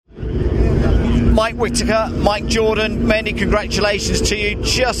Mike Whittaker, Mike Jordan, many congratulations to you.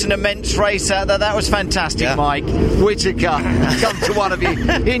 Just an immense race out there. That was fantastic, yeah. Mike Whittaker. Come to one of you.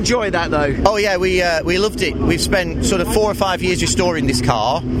 Enjoy that, though. Oh, yeah, we loved it. We've spent sort of 4 or 5 years restoring this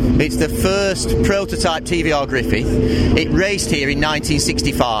car. It's the first prototype TVR Griffith. It raced here in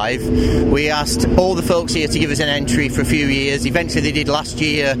 1965. We asked all the folks here to give us an entry for a few years. Eventually they did last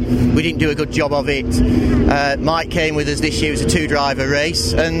year. We didn't do a good job of it. Mike came with us this year. It was a 2-driver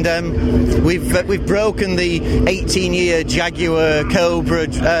race, and we've broken the 18-year Jaguar Cobra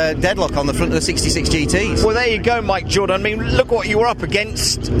deadlock on the front of the 66 GTs. Well, there you go, Mike Jordan. I mean, look what you were up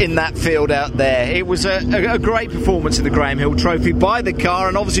against in that field out there. It was a great performance of the Graham Hill Trophy by the car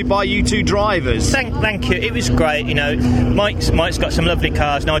and obviously by you two drivers. Thank you. It was great. You know, Mike's got some lovely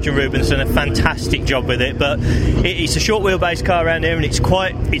cars. Nigel Rubin's done a fantastic job with it, but it's a short wheelbase car around here, and it's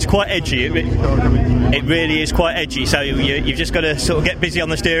quite edgy. It really is quite edgy. So you've just got to sort of get busy on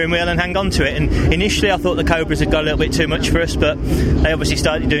the steering wheel and hang on to it. And initially, I thought the Cobras had got a little bit too much for us, but they obviously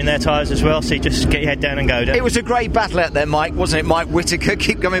started doing their tyres as well. So you just get your head down and go. It was a great battle out there, Mike, wasn't it? Mike Whittaker,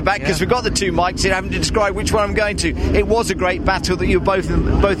 keep coming back because we've got the 2 Mikes here. I haven't described which one I'm going to. It was a great battle that you were both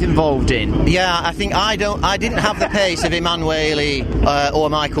involved in. Yeah, I think I didn't have the pace of Emanuele or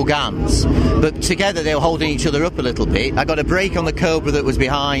Michael Gans, but together they were holding each other up a little bit. I got a break on the Cobra that was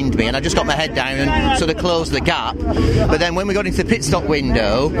behind me, and I just got my head down and sort of closed the gap. But then when we got into the pit stop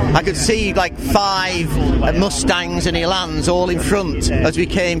window, I could see like 5 Mustangs and Elans all in front as we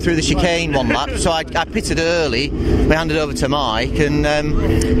came through the chicane one lap. So I pitted early. We handed over to Mike, and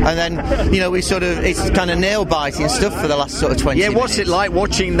then, you know, we sort of, it's kind of nail biting stuff for the last sort of 20 minutes. What's it like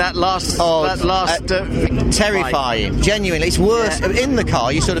watching that last terrifying, fight? Genuinely. It's worse in the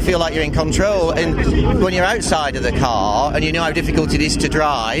car. You sort of feel like you're in control, and when you're outside of the car and you know how difficult it is to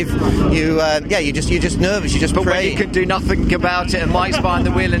drive, you're just nervous. You just but when you can do nothing about it and Mike's behind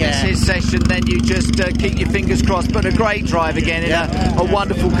the wheel and it's his session, then you just keep your fingers crossed. But a great drive again in a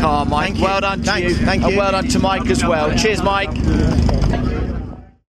wonderful car, Mike. Well done to you. Thank you. And well done to Mike as well. Cheers, Mike.